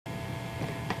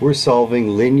We're solving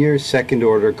linear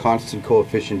second-order constant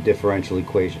coefficient differential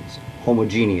equations.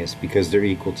 Homogeneous because they're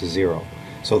equal to 0.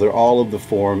 So they're all of the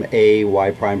form a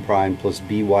y prime prime plus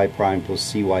by prime plus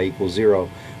cy equals 0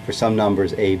 for some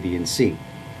numbers a, b, and c.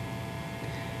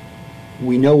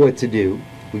 We know what to do.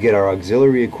 We get our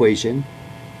auxiliary equation.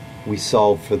 We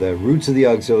solve for the roots of the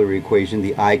auxiliary equation,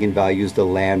 the eigenvalues, the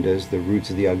lambdas, the roots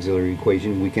of the auxiliary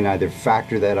equation. We can either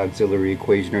factor that auxiliary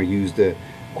equation or use the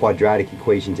quadratic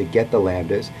equation to get the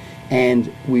lambdas.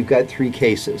 And we've got three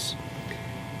cases.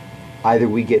 Either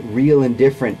we get real and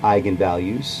different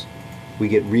eigenvalues, we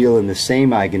get real and the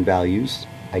same eigenvalues.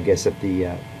 I guess if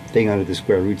the thing under the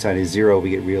square root sign is 0,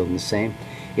 we get real and the same.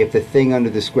 If the thing under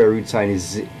the square root sign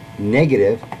is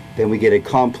negative, then we get a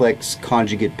complex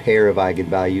conjugate pair of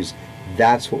eigenvalues.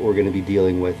 That's what we're going to be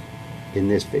dealing with in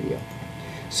this video.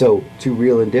 So to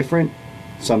real and different,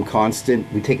 some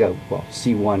constant, we take a, well,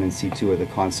 C1 and C2 are the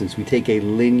constants. We take a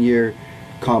linear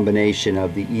combination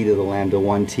of the e to the lambda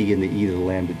 1t and the e to the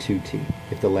lambda 2t,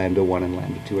 if the lambda 1 and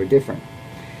lambda 2 are different.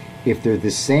 If they're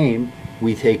the same,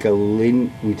 we take a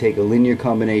linear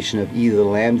combination of e to the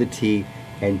lambda t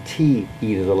and t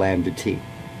e to the lambda t.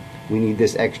 We need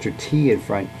this extra t in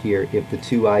front here if the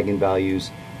two eigenvalues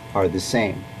are the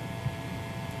same.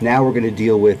 Now we're going to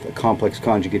deal with a complex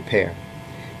conjugate pair.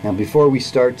 Now before we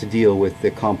start to deal with the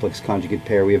complex conjugate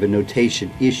pair, we have a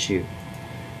notation issue.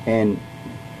 And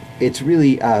it's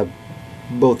really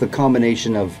both a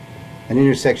combination of an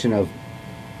intersection of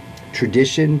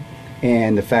tradition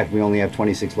and the fact we only have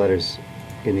 26 letters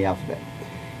in the alphabet.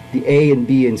 The a and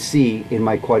b and c in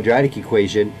my quadratic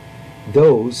equation,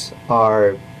 those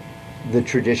are the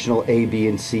traditional a, b,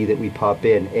 and c that we pop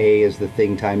in. A is the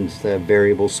thing times the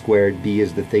variable squared, b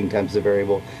is the thing times the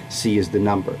variable, c is the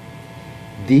number.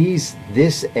 This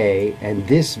a and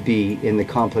this b in the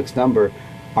complex number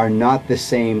are not the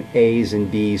same a's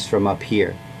and b's from up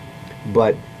here,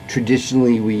 but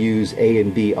traditionally we use a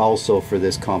and b also for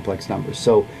this complex number.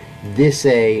 So this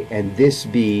a and this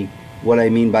b, what I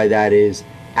mean by that is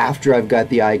after I've got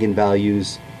the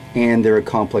eigenvalues and they're a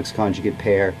complex conjugate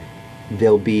pair,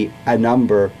 there'll be a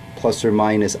number plus or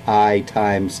minus I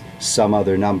times some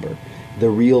other number.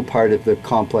 The real part of the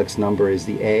complex number is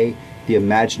the a, the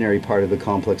imaginary part of the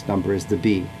complex number is the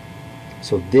b.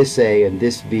 So this a and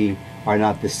this b are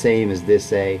not the same as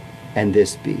this a and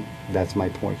this b. That's my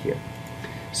point here.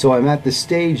 So I'm at the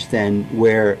stage then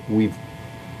where we've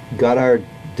got our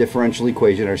differential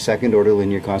equation, our second order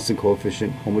linear constant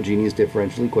coefficient homogeneous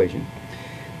differential equation.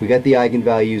 We got the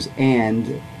eigenvalues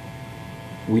and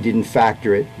we didn't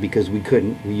factor it because we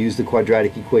couldn't. We used the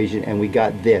quadratic equation and we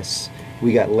got this.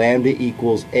 We got lambda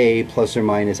equals a plus or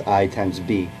minus I times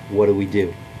b. What do we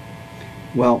do?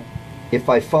 Well, if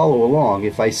I follow along,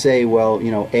 if I say, well, you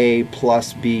know, a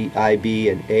plus b ib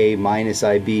and a minus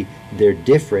ib, they're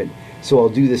different. So I'll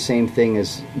do the same thing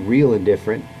as real and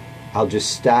different. I'll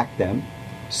just stack them.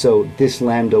 So this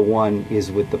lambda 1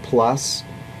 is with the plus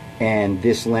and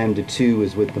this lambda 2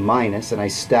 is with the minus, and I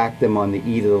stack them on the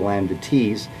e to the lambda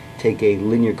t's, take a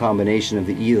linear combination of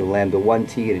the e to the lambda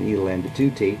 1t and an e to the lambda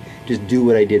 2t, just do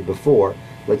what I did before.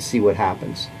 Let's see what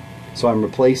happens. So I'm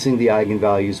replacing the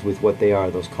eigenvalues with what they are,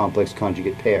 those complex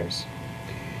conjugate pairs.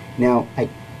 Now I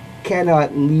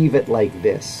cannot leave it like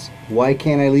this. Why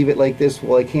can't I leave it like this?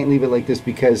 Well, I can't leave it like this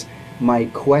because my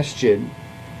question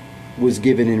was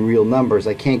given in real numbers.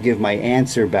 I can't give my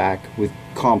answer back with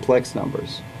complex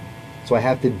numbers. So I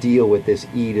have to deal with this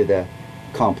e to the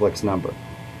complex number.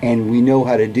 And we know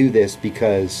how to do this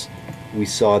because we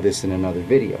saw this in another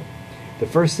video. The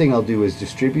first thing I'll do is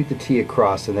distribute the t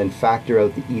across and then factor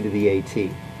out the e to the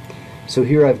at. So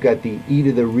here I've got the e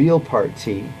to the real part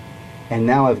t, and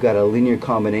now I've got a linear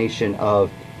combination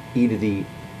of e to the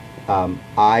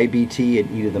ibt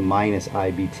and e to the minus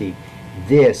ibt.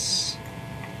 This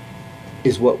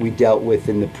is what we dealt with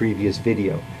in the previous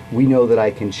video. We know that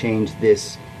I can change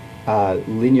this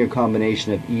linear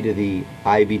combination of e to the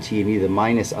ibt and e to the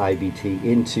minus ibt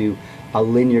into a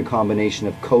linear combination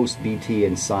of cos bt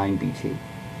and sin bt.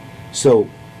 So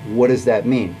what does that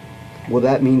mean? Well,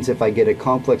 that means if I get a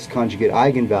complex conjugate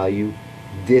eigenvalue,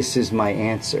 this is my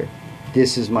answer.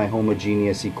 This is my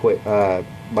homogeneous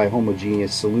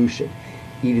solution.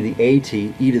 E to the at,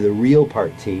 e to the real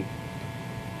part t,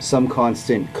 some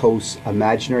constant cos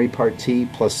imaginary part t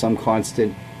plus some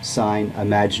constant sine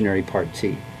imaginary part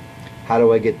t. How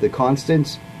do I get the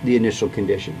constants? The initial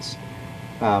conditions.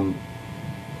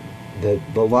 The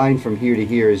line from here to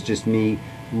here is just me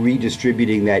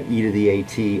redistributing that e to the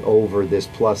at over this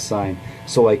plus sign.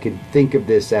 So I could think of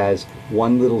this as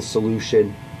one little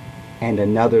solution and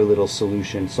another little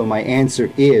solution. So my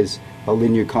answer is a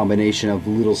linear combination of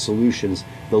little solutions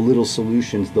the little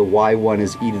solutions, the y1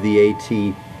 is e to the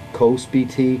at cos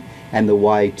bt, and the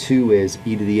y2 is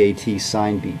e to the at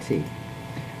sine bt.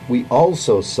 We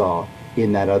also saw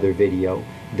in that other video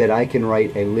that I can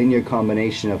write a linear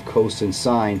combination of cos and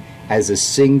sine as a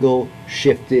single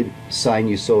shifted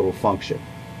sinusoidal function.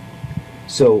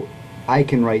 So I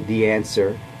can write the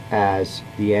answer as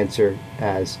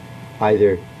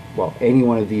either, well, any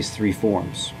one of these three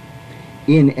forms.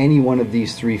 In any one of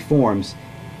these three forms,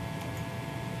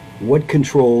 what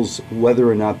controls whether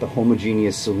or not the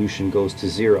homogeneous solution goes to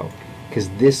zero? Because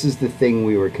this is the thing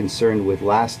we were concerned with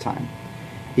last time.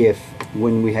 If,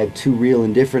 when we had two real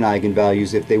and different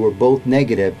eigenvalues, if they were both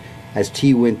negative, as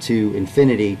t went to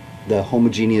infinity, the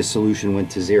homogeneous solution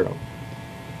went to zero.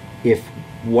 If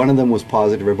one of them was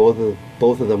positive or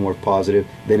both of them were positive,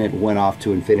 then it went off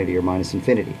to infinity or minus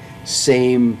infinity.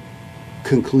 Same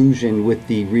conclusion with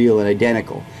the real and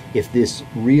identical. If this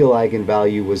real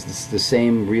eigenvalue was the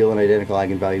same real and identical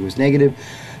eigenvalue was negative,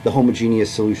 the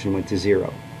homogeneous solution went to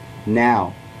zero.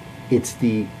 Now, it's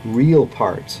the real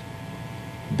part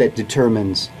that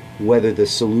determines whether the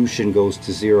solution goes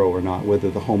to zero or not,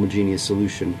 whether the homogeneous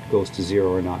solution goes to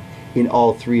zero or not. In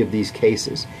all three of these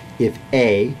cases, if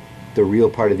A, the real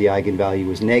part of the eigenvalue,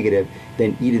 is negative,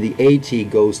 then e to the at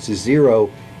goes to zero,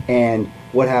 and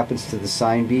what happens to the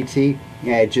sine bt?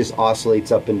 Yeah, it just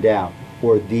oscillates up and down,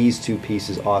 or these two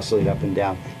pieces oscillate up and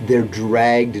down. They're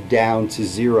dragged down to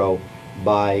zero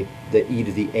by the e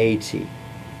to the at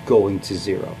going to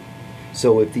zero.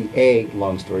 So if the A,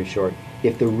 long story short,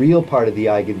 if the real part of the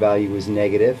eigenvalue is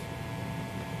negative,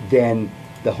 then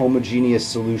the homogeneous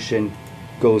solution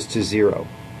goes to zero.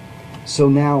 So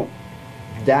now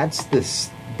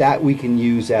that we can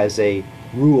use as a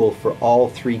rule for all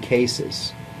three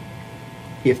cases.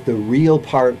 If the real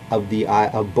part of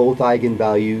both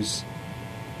eigenvalues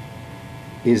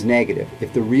is negative,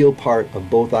 if the real part of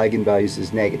both eigenvalues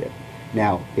is negative,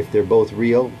 now if they're both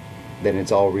real, then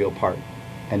it's all real part,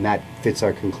 and that fits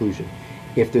our conclusion.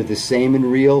 If they're the same in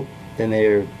real, then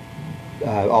they're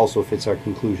also fits our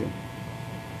conclusion.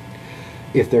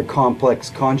 If they're complex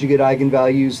conjugate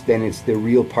eigenvalues, then it's the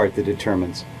real part that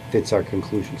determines, fits our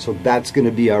conclusion. So that's going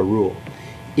to be our rule.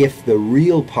 If the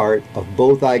real part of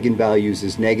both eigenvalues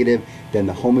is negative, then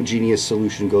the homogeneous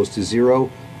solution goes to zero.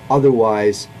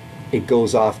 Otherwise, it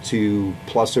goes off to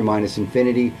plus or minus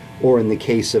infinity, or in the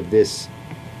case of this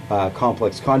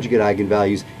complex conjugate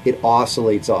eigenvalues, it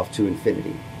oscillates off to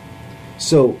infinity.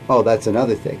 So, oh, that's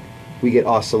another thing. We get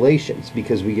oscillations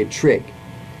because we get trig.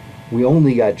 We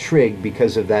only got trig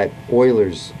because of that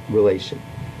Euler's relation.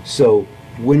 So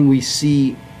when we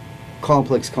see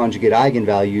complex conjugate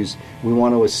eigenvalues, we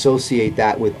want to associate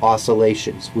that with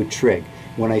oscillations, with trig.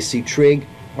 When I see trig,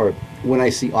 or when I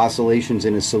see oscillations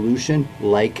in a solution,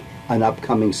 like an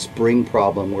upcoming spring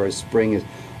problem where a spring is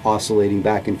oscillating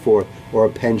back and forth, or a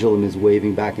pendulum is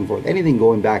waving back and forth, anything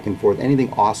going back and forth,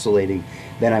 anything oscillating,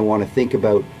 then I want to think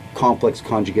about complex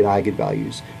conjugate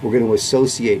eigenvalues. We're going to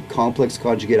associate complex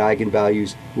conjugate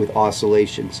eigenvalues with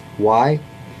oscillations. Why?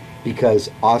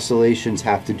 Because oscillations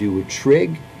have to do with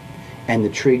trig, and the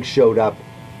trig showed up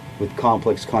with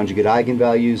complex conjugate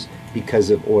eigenvalues because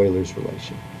of Euler's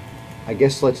relation. I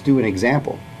guess let's do an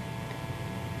example.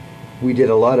 We did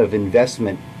a lot of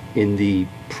investment in the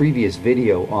previous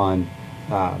video on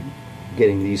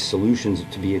getting these solutions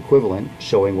to be equivalent,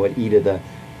 showing what e to the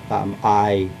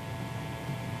I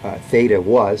theta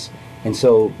was, and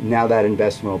so now that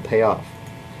investment will pay off.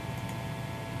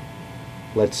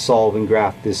 Let's solve and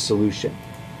graph this solution.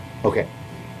 Okay,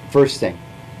 first thing,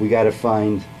 we got to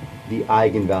find the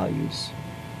eigenvalues.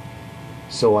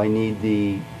 So I need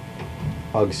the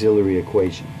auxiliary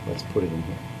equation. Let's put it in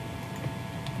here.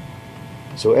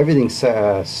 So everything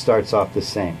starts off the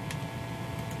same.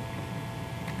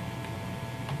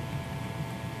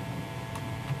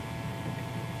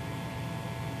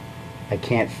 I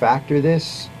can't factor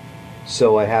this,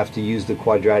 so I have to use the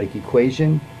quadratic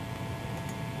equation.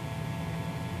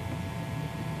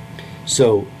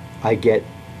 So I get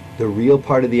the real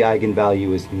part of the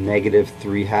eigenvalue is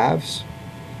 -3/2,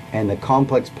 and the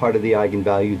complex part of the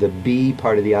eigenvalue, the b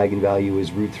part of the eigenvalue,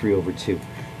 is √3/2.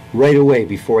 Right away,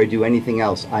 before I do anything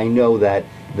else, I know that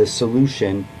the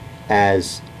solution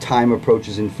as time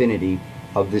approaches infinity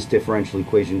of this differential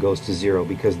equation goes to zero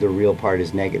because the real part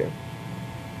is negative.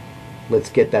 Let's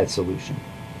get that solution.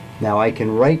 Now I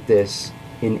can write this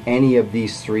in any of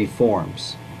these three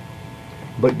forms,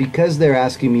 but because they're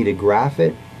asking me to graph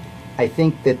it, I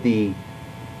think that the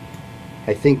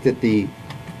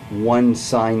one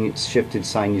shifted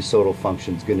sinusoidal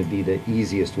function is going to be the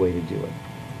easiest way to do it.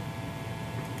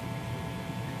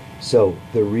 So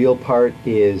the real part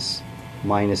is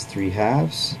minus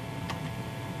 3/2,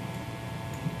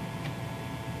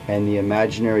 and the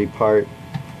imaginary part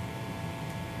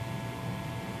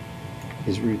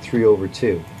is root 3 over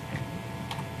 2.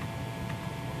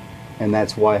 And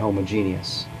that's y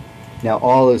homogeneous. Now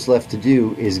all is left to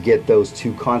do is get those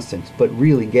two constants, but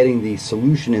really getting the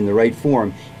solution in the right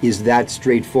form is that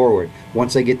straightforward.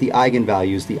 Once I get the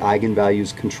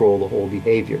eigenvalues control the whole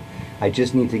behavior. I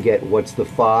just need to get what's the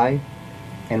phi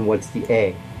and what's the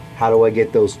a. How do I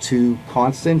get those two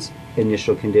constants?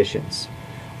 Initial conditions.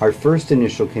 Our first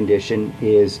initial condition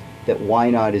is that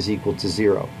y0 is equal to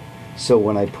 0. So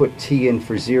when I put t in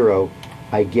for 0,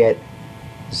 I get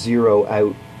 0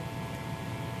 out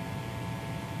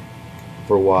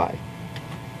for y.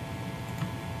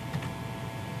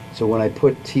 So when I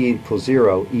put t equals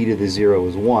 0, e to the 0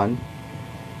 is 1.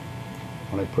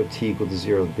 When I put t equal to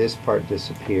 0, this part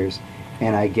disappears,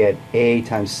 and I get a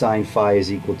times sine phi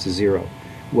is equal to 0.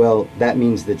 Well, that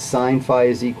means that sine phi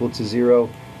is equal to 0.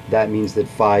 That means that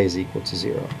phi is equal to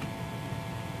 0.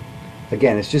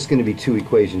 Again, it's just going to be two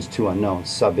equations, two unknowns.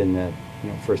 Sub in the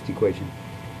first equation.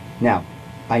 Now,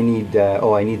 I need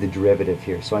the derivative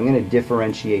here. So I'm going to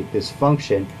differentiate this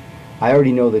function. I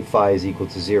already know that phi is equal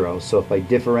to 0. So if I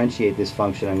differentiate this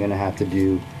function, I'm going to have to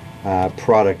do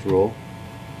product rule.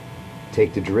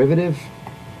 Take the derivative,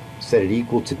 set it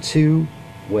equal to 2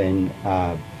 when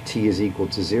t is equal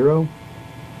to 0.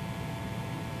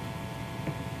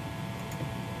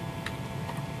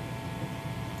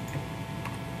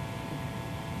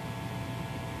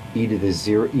 E to the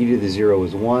 0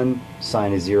 is 1,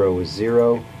 sine of 0 is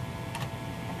 0,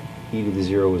 e to the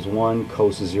 0 is 1,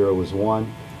 cos of 0 is 1.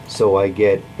 So I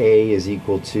get a is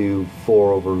equal to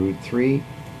 4 over root 3.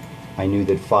 I knew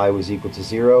that phi was equal to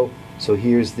 0. So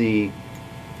here's the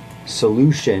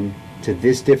solution to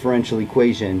this differential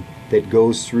equation that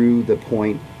goes through the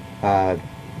point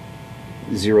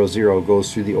 0, 0,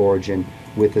 goes through the origin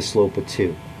with a slope of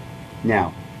 2.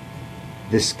 Now,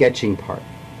 the sketching part.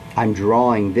 I'm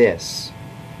drawing this.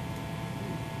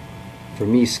 For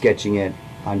me sketching it,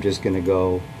 I'm just going to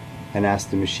go and ask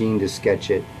the machine to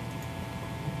sketch it.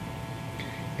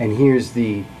 And here's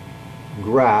the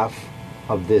graph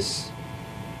of this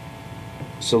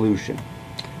solution.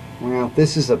 Well,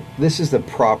 this is the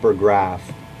proper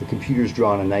graph. The computer's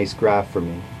drawn a nice graph for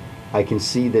me. I can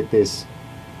see that this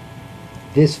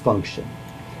function,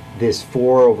 this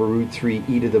 4 over root 3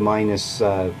 e to the minus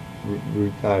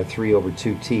root 3 over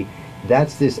 2t,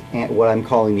 that's this what I'm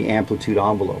calling the amplitude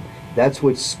envelope. That's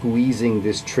what's squeezing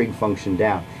this trig function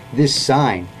down. This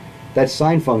sine, that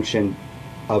sine function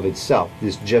of itself,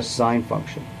 this just sine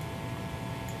function,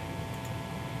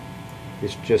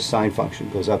 this just sine function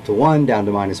goes up to 1, down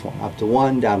to minus 1, up to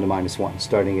 1, down to minus 1,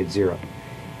 starting at 0.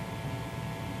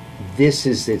 This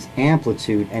is its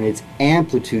amplitude, and its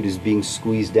amplitude is being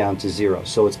squeezed down to 0.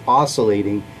 So it's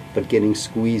oscillating, but getting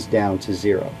squeezed down to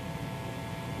 0.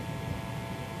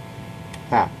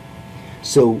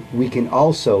 So we can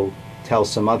also tell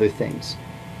some other things.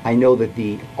 I know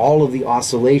that all of the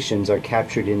oscillations are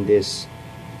captured in this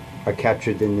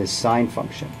sine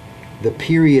function. The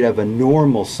period of a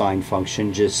normal sine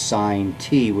function, just sine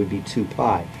t, would be 2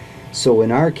 pi. So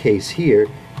in our case here,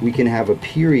 we can have a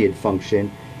period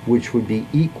function which would be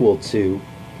equal to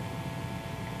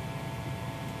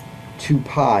 2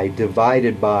 pi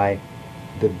divided by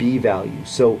the b value.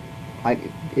 So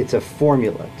it's a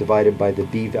formula divided by the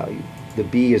b value. The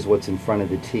b is what's in front of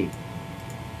the t.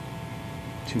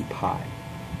 2 pi.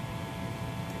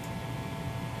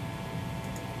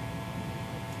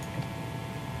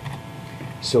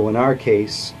 So in our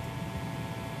case,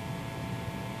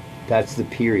 that's the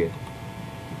period.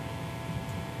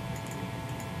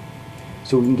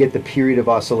 So we can get the period of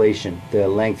oscillation, the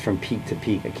length from peak to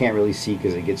peak. I can't really see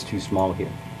because it gets too small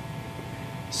here.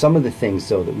 Some of the things,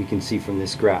 though, that we can see from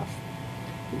this graph.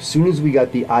 As soon as we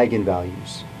got the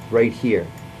eigenvalues, right here,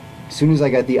 as soon as I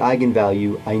got the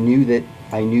eigenvalue, I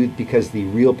knew because the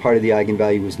real part of the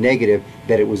eigenvalue was negative,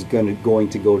 that it was going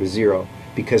to go to 0.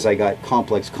 Because I got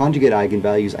complex conjugate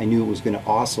eigenvalues, I knew it was going to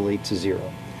oscillate to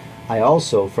 0. I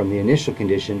also, from the initial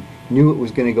condition, knew it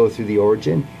was going to go through the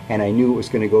origin, and I knew it was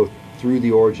going to go through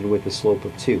the origin with a slope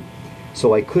of 2.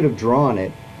 So I could have drawn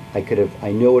it.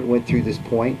 I know it went through this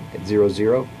point at 0,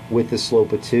 0 with the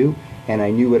slope of 2, and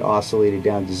I knew it oscillated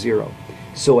down to 0.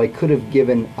 So I could have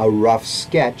given a rough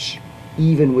sketch,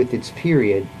 even with its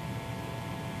period,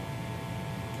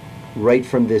 right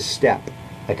from this step.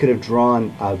 I could have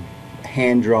drawn a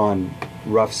hand-drawn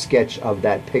rough sketch of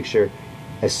that picture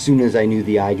as soon as I knew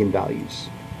the eigenvalues.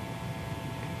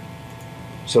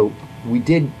 So we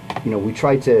did, we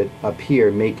tried to up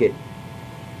here make it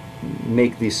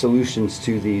make the solutions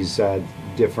to these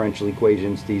differential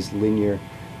equations, these linear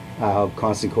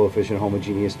constant coefficient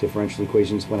homogeneous differential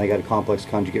equations, when I got complex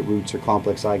conjugate roots or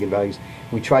complex eigenvalues,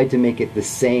 we tried to make it the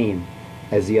same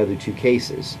as the other two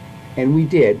cases. And we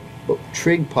did, but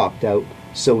trig popped out,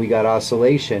 so we got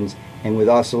oscillations, and with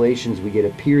oscillations we get a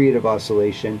period of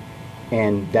oscillation,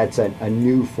 and that's a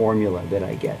new formula that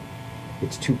I get.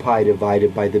 It's 2 pi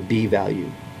divided by the b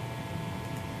value.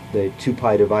 The 2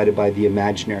 pi divided by the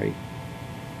imaginary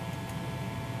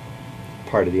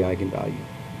part of the eigenvalue.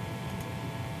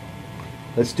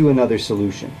 Let's do another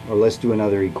solution, or let's do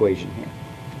another equation here.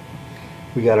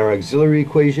 We got our auxiliary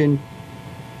equation.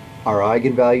 Our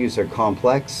eigenvalues are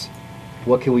complex.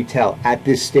 What can we tell at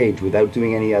this stage without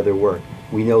doing any other work?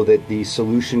 We know that the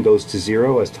solution goes to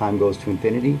 0 as time goes to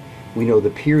infinity. We know the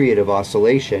period of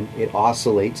oscillation. It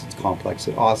oscillates, it's complex,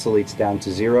 it oscillates down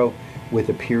to 0 with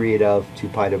a period of 2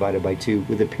 pi divided by 2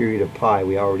 with a period of pi.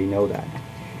 We already know that.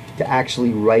 To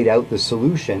actually write out the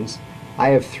solutions, I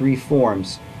have 3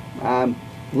 forms.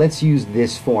 Let's use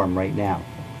this form right now.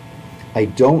 I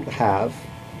don't have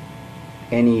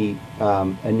any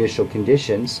initial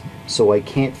conditions, so I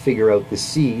can't figure out the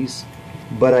C's,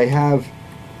 but I have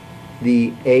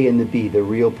the A and the B, the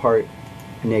real part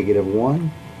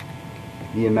 -1,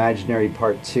 the imaginary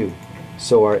part 2.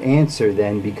 So our answer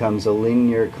then becomes a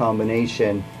linear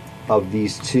combination of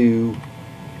these two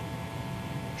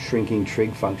shrinking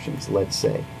trig functions, let's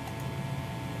say.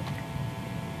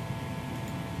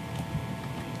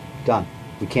 Done.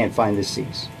 We can't find the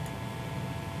C's.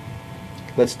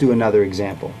 Let's do another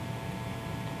example.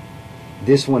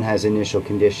 This one has initial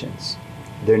conditions.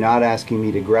 They're not asking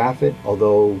me to graph it,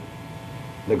 although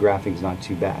the graphing's not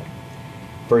too bad.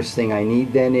 First thing I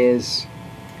need then is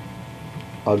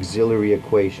auxiliary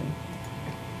equation.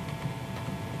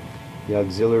 The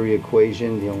auxiliary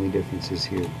equation, the only difference is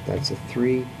here, that's a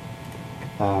 3.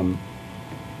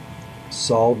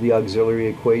 Solve the auxiliary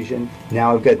equation.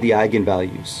 Now I've got the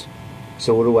eigenvalues.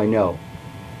 So what do I know?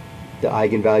 The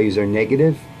eigenvalues are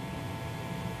negative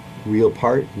real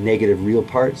part, negative real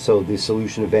part, so the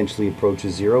solution eventually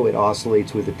approaches 0. It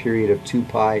oscillates with a period of 2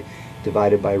 pi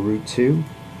divided by √2.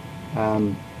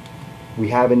 We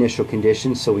have initial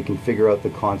conditions, so we can figure out the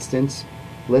constants.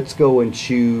 Let's go and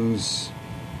choose,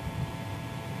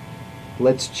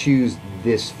 let's choose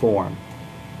this form.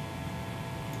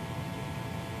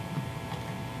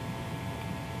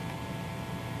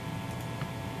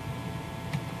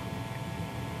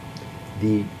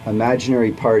 The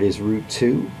imaginary part is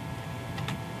 √2.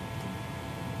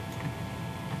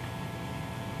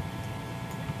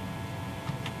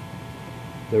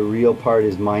 The real part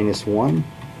is -1.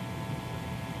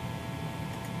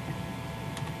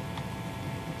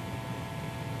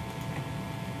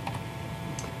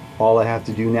 All I have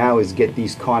to do now is get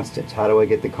these constants. How do I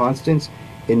get the constants?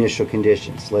 Initial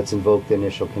conditions. Let's invoke the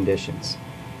initial conditions.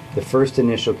 The first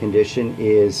initial condition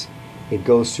is it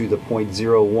goes through the point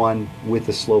 0, 1 with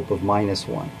a slope of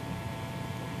 -1.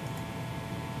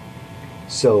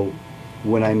 So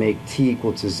when I make t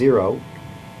equal to 0,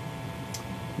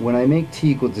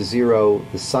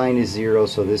 the sign is 0,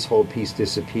 so this whole piece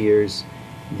disappears.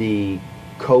 The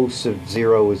cos of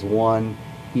 0 is 1,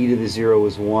 e to the 0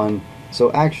 is 1. So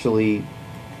actually,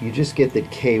 you just get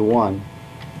that k1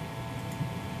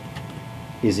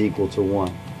 is equal to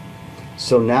 1.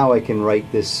 So now I can write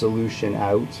this solution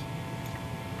out,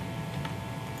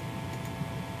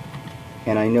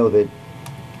 and I know that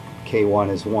k1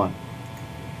 is 1.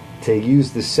 To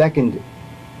use the second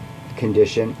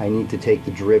condition, I need to take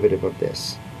the derivative of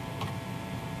this.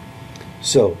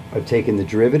 So I've taken the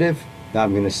derivative. Now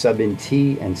I'm going to sub in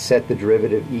t and set the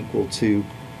derivative equal to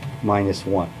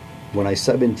 -1. When I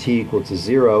sub in t equal to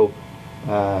 0,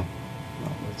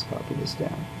 let's copy this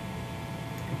down.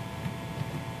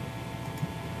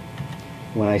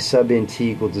 When I sub in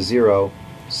t equal to 0,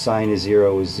 sine of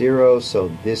 0 is 0,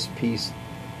 so this piece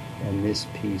and this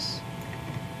piece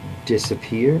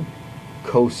disappear.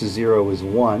 Cos of 0 is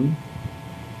 1.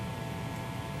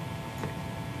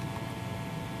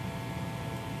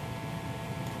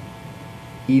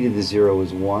 E to the 0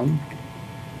 is 1.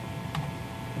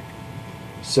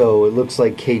 So it looks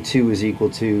like k2 is equal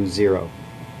to 0.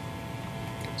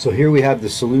 So here we have the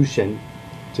solution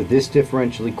to this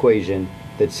differential equation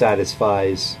that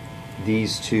satisfies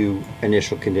these two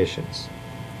initial conditions.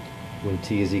 When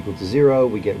t is equal to 0,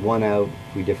 we get 1 out.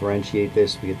 If we differentiate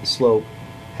this, we get the slope,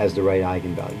 has the right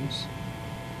eigenvalues.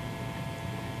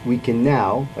 We can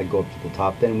now, I go up to the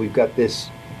top then, we've got this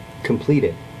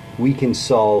completed. We can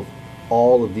solve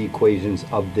all of the equations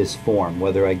of this form,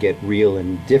 whether I get real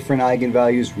and different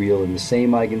eigenvalues, real and the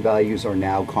same eigenvalues, or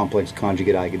now complex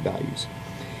conjugate eigenvalues.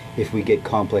 If we get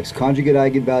complex conjugate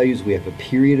eigenvalues, we have a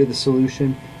period of the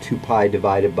solution, 2 pi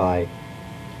divided by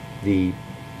the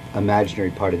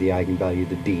imaginary part of the eigenvalue,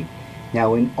 the b.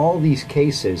 Now in all these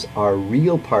cases, our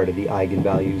real part of the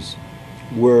eigenvalues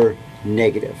were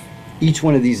negative. Each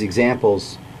one of these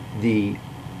examples, the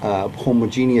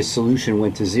homogeneous solution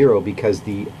went to 0 because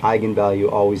the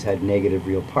eigenvalue always had negative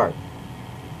real part.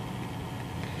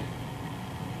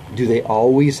 Do they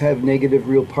always have negative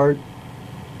real part?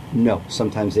 No,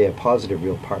 sometimes they have positive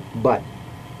real part. But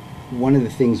one of the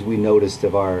things we noticed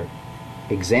of our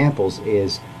examples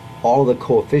is all the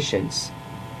coefficients,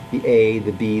 the a,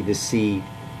 the b, the c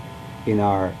in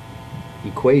our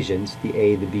equations, the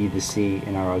a, the b, the c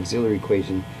in our auxiliary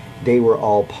equation, they were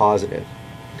all positive.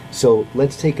 So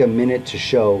let's take a minute to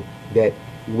show that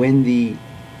when the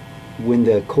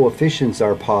coefficients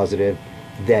are positive,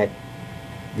 that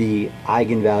the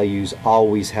eigenvalues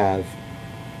always have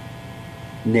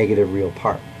negative real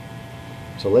part.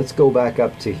 So let's go back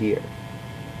up to here,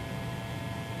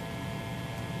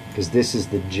 because this is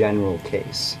the general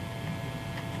case.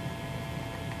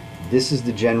 This is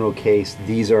the general case.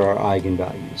 These are our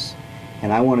eigenvalues.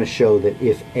 And I want to show that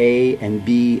if A and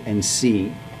B and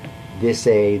C, this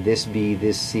A, this B,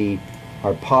 this C,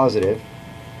 are positive,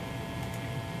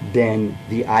 then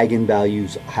the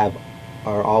eigenvalues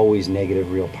are always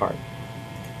negative real part.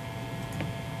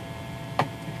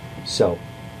 So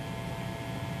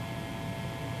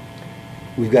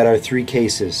we've got our 3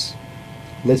 cases.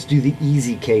 Let's do the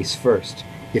easy case first.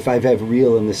 If I have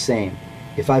real and the same.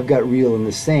 If I've got real and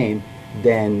the same,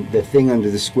 then the thing under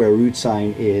the square root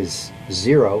sign is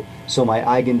 0, so my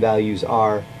eigenvalues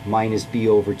are minus b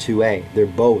over 2a. They're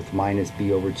both minus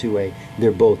b over 2a.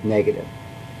 They're both negative.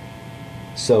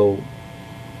 So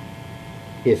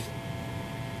if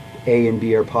a and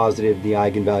b are positive, the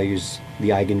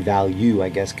eigenvalue, I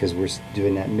guess, because we're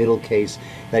doing that middle case,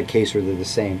 that case where they're the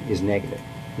same, is negative.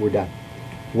 We're done.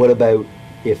 What about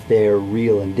if they're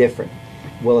real and different?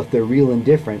 Well, if they're real and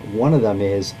different, one of them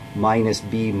is minus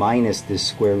b minus this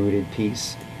square rooted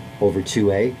piece over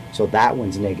 2a, so that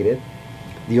one's negative.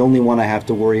 The only one I have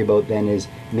to worry about then is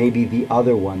maybe the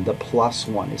other one, the plus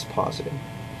one, is positive.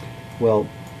 Well,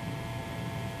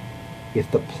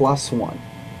 if the plus one,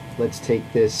 let's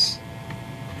take this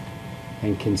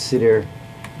and consider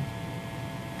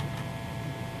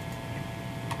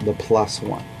the plus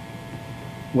one.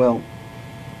 Well,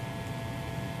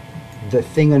 the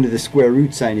thing under the square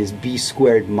root sign is b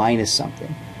squared minus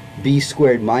something. B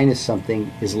squared minus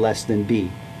something is less than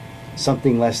b.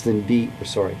 Something less than b, or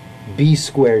sorry, b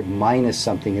squared minus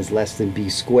something is less than b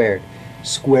squared.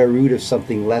 Square root of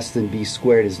something less than b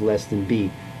squared is less than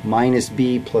b. Minus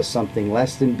b plus something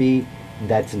less than b,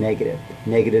 that's negative.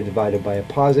 Negative divided by a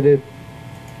positive,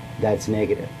 that's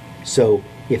negative. So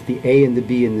if the a and the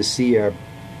b and the c are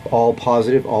all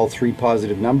positive, all 3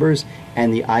 positive numbers,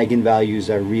 and the eigenvalues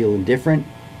are real and different,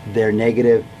 they're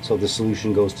negative, so the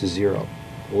solution goes to 0.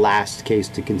 Last case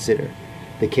to consider.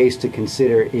 The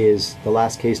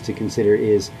last case to consider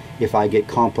is if I get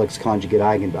complex conjugate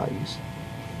eigenvalues.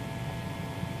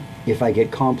 If I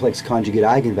get complex conjugate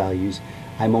eigenvalues,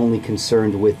 I'm only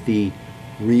concerned with the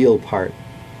real part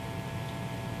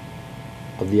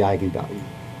of the eigenvalue.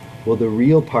 Well, the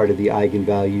real part of the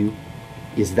eigenvalue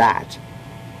is that,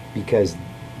 because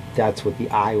that's what the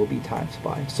I will be times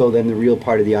by. So then the real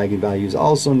part of the eigenvalue is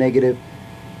also negative.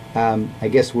 I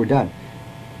guess we're done.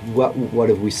 What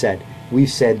have we said?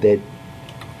 We've said that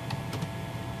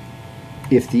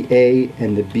if the A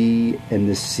and the B and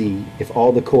the C, if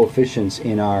all the coefficients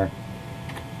in our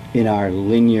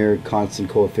linear constant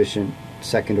coefficient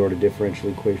second order differential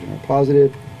equation are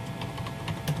positive,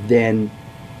 then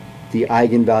the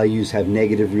eigenvalues have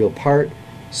negative real part.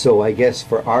 So I guess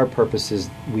for our purposes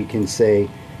we can say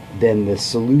then the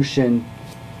solution,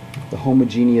 the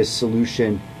homogeneous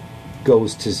solution,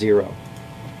 goes to 0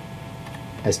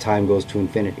 as time goes to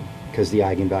infinity, because the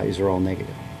eigenvalues are all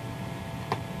negative.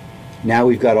 Now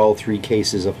we've got all 3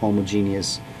 cases of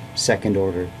homogeneous second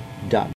order done.